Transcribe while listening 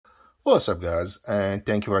What's up guys, and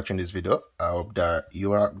thank you for watching this video. I hope that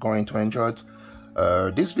you are going to enjoy it.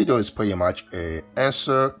 This video is pretty much an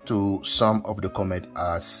answer to some of the comments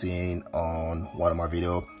I've seen on one of my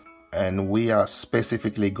videos, and we are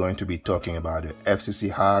specifically going to be talking about the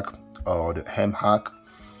FCC hack or the hem hack.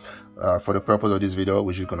 For the purpose of this video,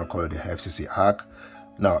 we're just going to call it the FCC hack.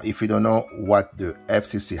 Now, if you don't know what the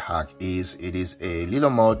FCC hack is, it is a little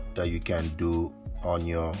mode that you can do on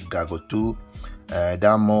your Goggle 2.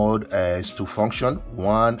 That mode has two functions.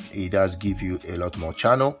 One, it does give you a lot more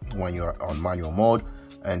channel when you're on manual mode,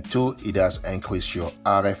 and two, it does increase your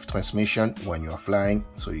RF transmission when you're flying,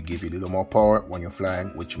 so you give you a little more power when you're flying,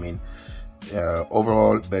 which means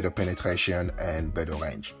overall better penetration and better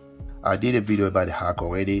range. I did a video about the hack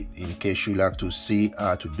already. In case you like to see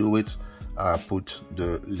how to do it, I'll put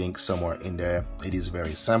the link somewhere in there. It is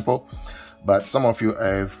very simple, but some of you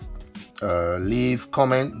have leave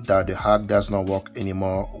comment that the hack does not work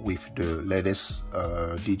anymore with the latest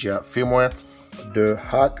DJI firmware. The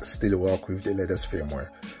hack still works with the latest firmware.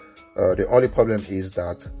 The only problem is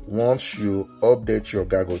that once you update your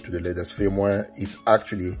Goggle to the latest firmware, it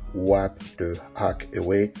actually wipes the hack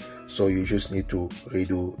away, so you just need to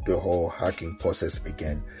redo the whole hacking process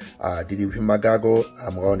again. I did it with my Goggle.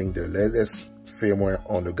 I'm running the latest firmware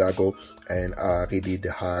on the Goggle, and I redid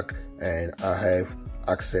the hack, and I have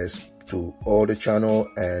access to all the channel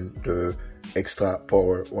and the extra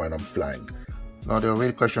power when I'm flying. Now the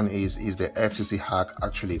real question is the FCC hack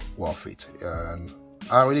actually worth it? And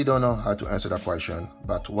I really don't know how to answer that question,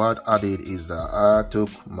 but what I did is that I took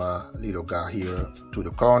my little guy here to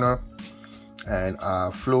the corner and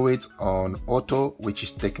I flew it on auto, which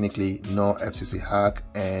is technically no FCC hack,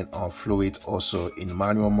 and I flew it also in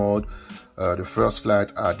manual mode. The first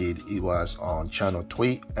flight I did, it was on channel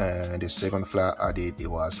 3, and the second flight I did, it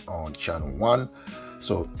was on channel 1.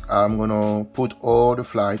 So I'm gonna put all the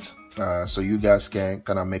flights so you guys can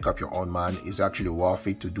kind of make up your own mind. Is actually worth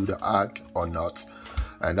it to do the hack or not?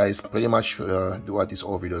 And that is pretty much what this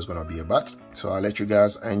whole video is going to be about. So I'll let you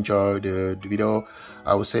guys enjoy the video.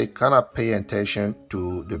 I would say kind of pay attention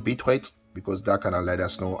to the bitrate, because that kind of let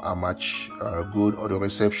us know how much good audio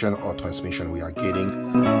reception or transmission we are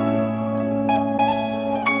getting.